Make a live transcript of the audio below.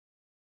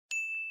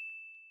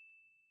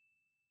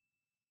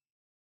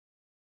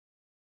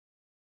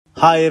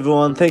Hi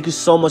everyone, thank you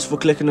so much for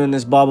clicking on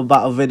this barber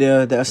battle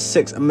video. There are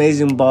 6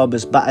 amazing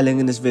barbers battling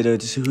in this video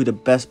to see who the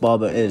best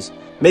barber is.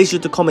 Make sure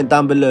to comment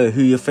down below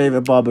who your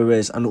favorite barber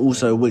is and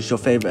also which your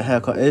favorite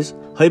haircut is.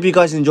 Hope you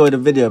guys enjoyed the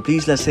video.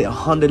 Please let's hit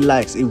 100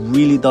 likes, it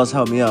really does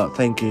help me out.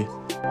 Thank you.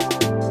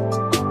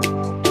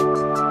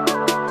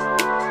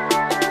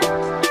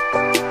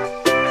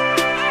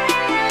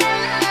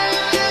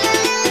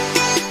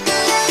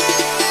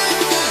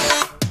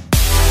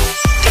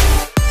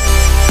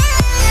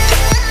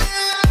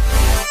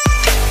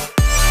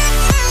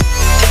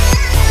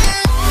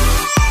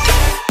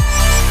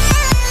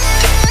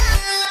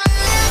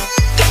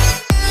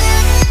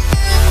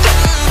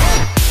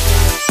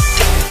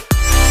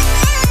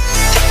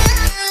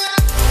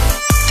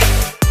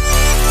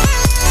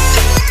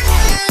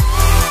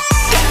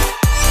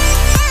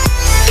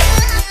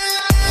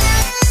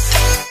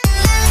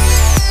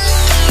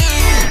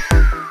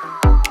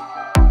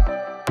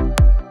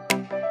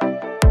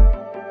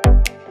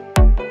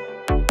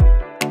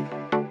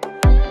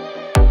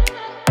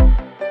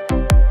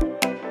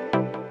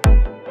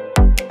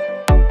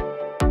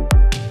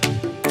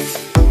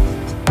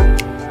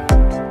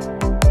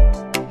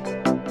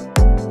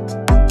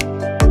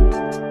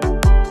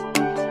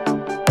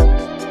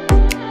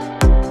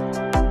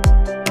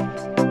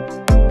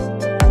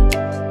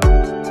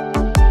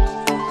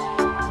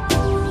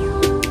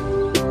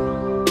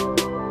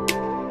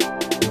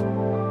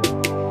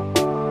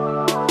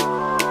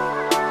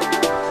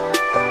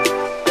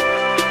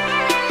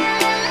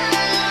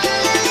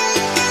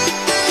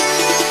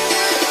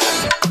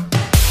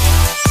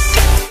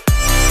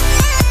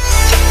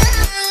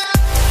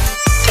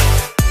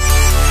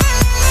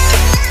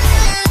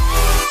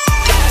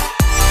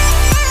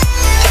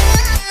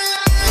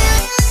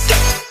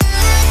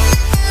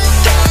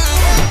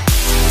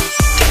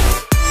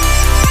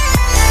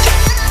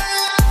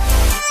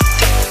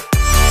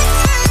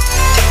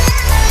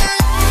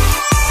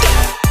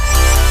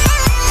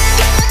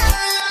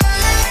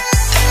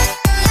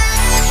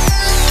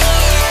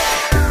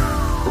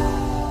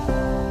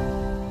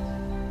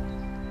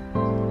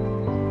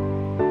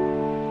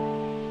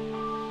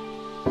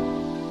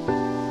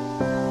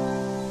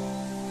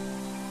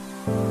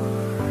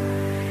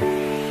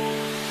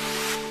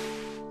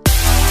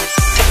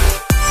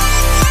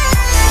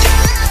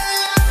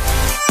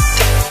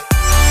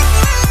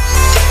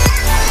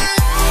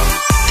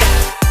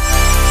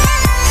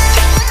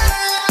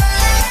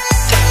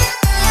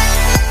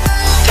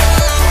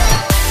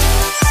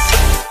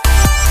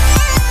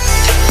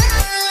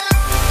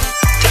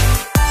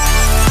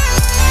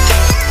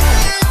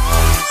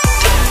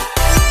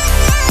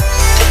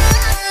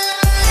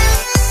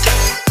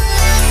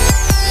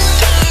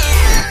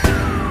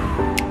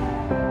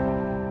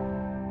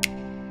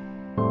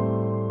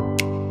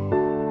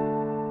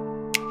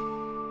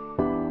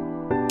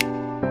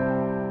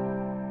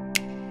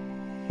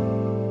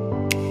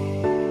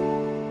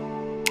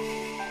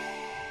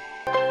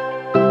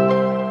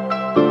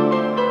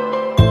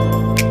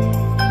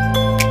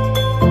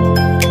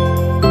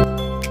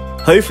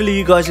 Hopefully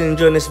you guys are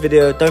enjoying this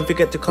video. Don't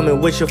forget to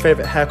comment which your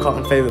favorite haircut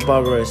and favorite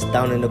barber is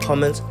down in the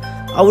comments.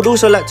 I would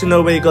also like to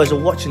know where you guys are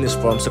watching this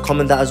from, so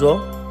comment that as well.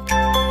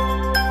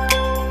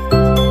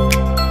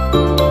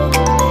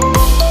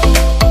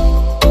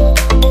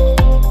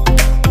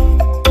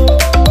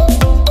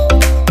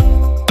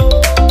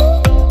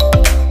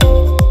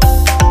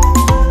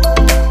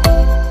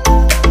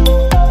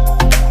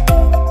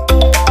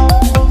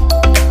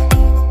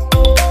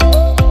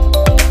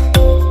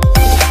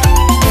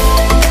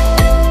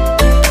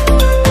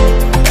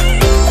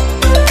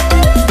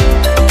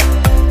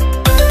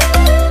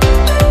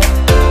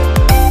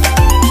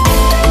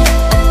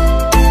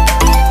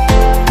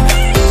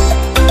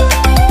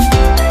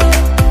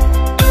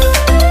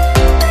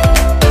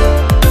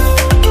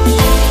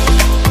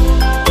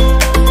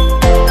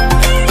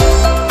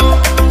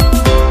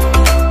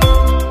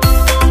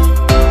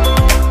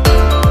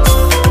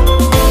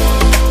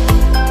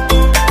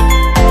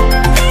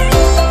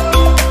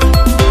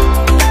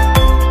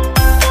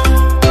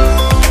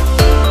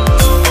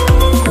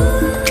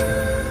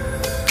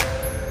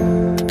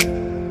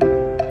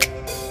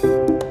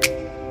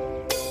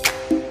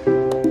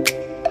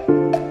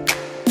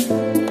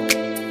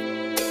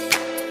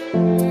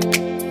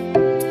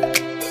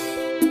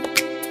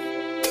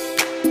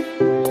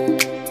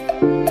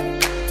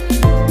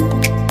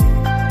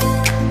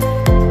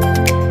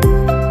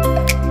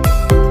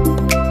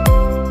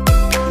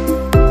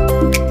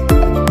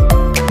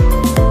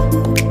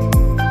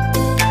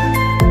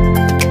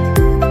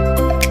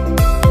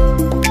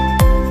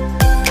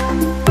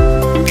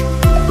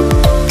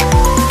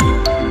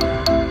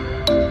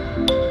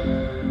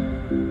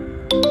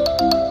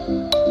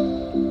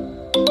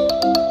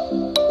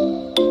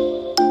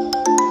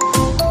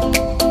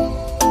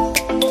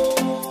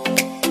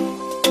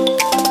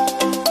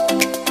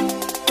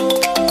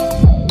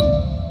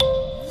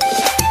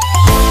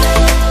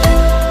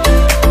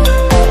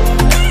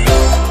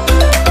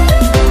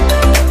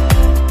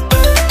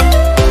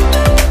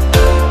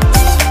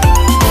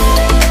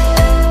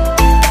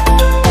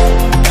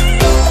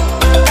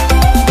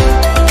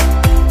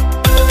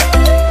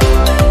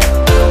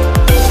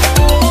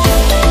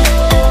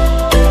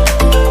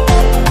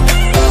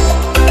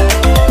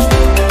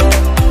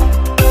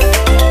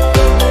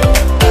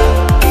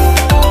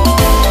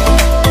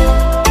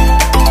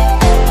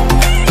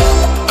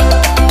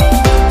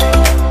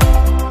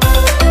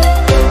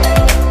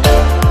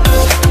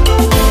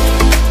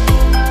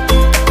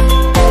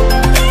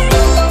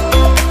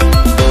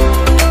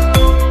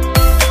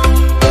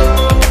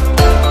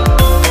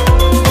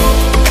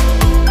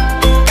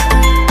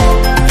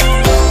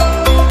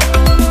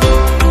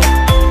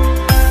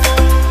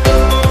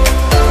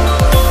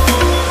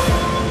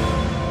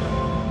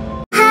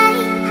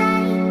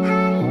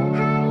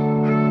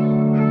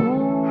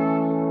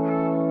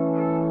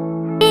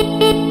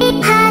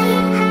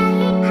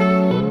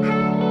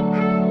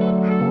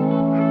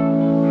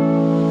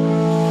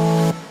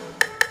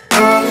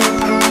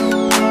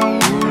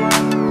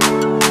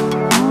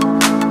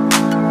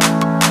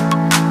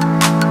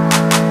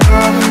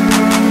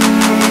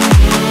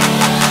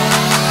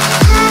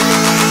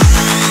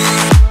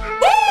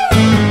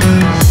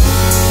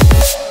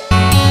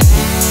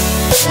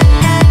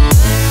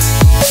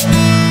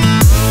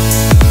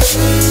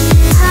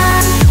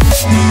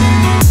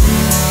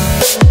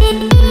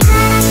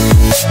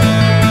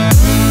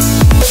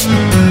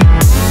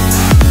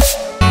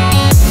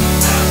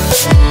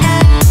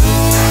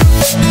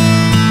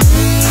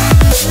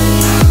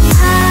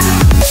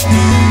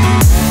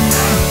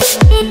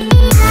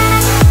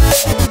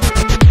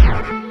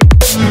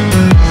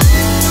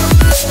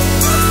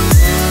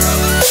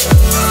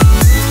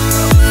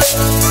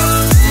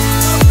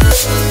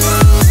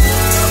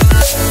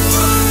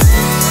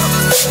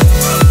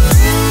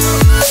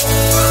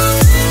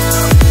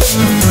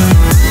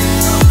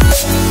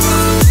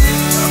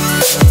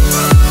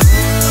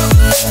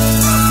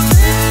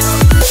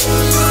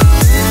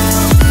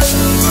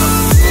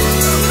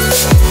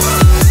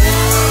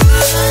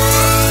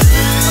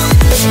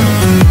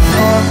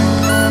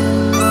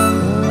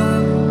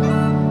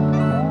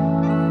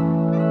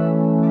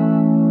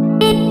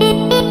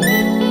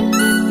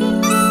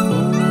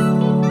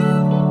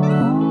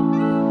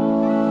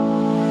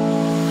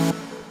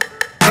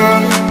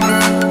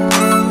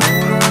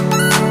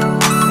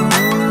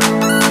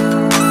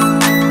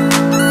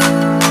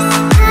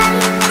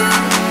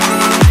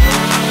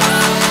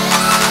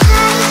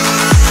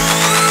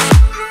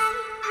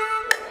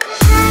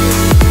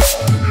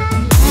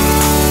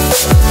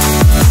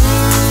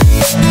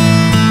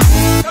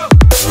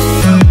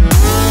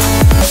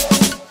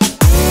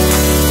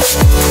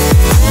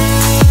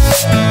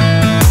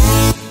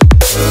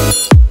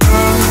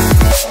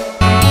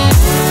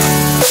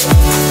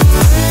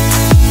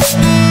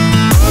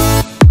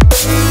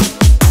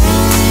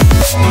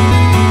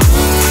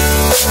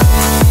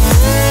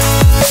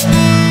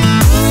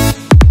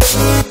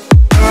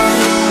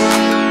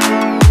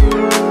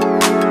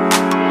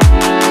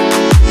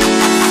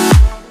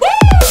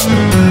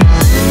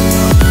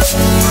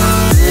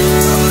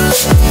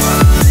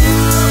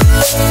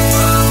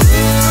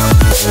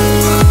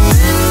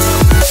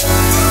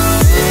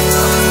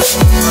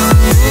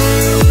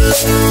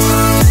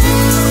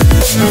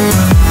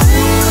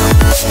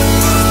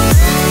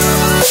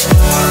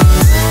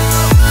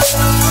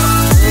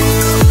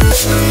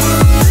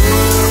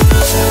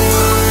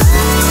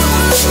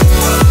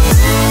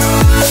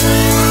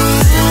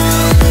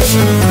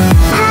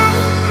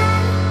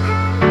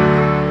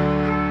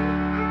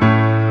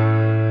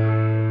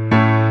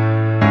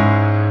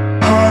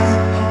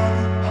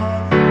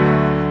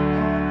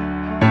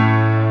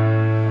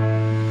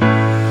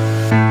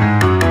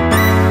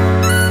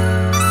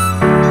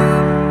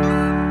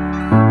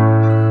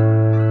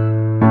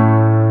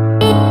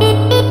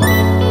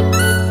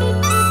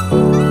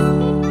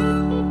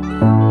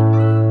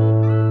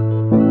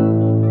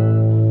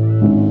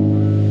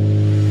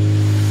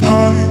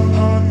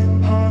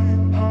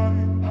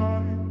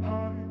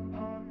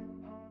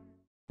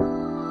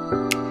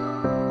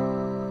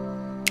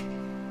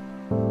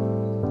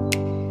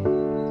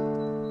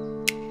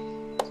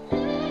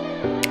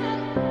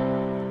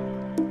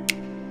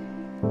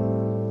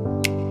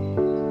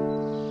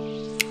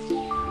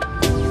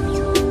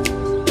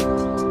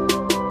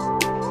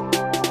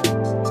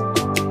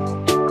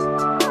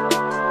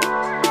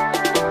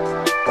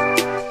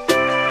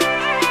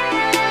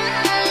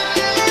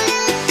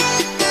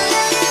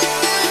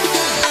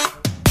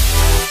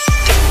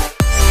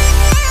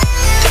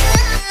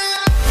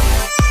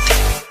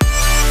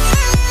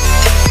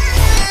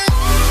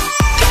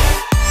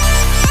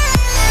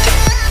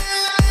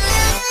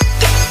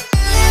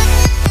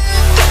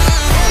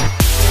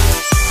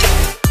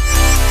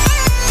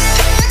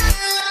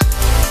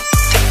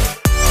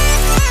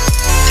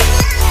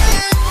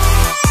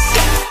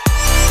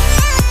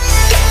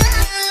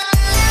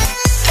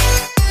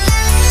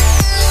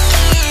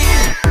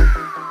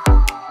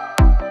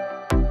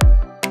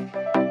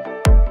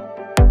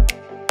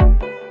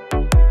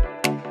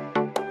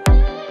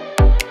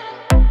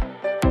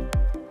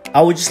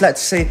 I would just like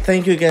to say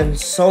thank you again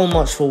so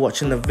much for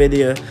watching the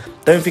video.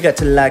 Don't forget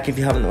to like if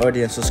you haven't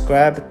already and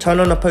subscribe. Turn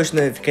on the post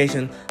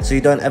notification so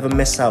you don't ever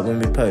miss out when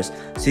we post.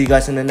 See you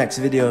guys in the next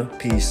video.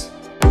 Peace.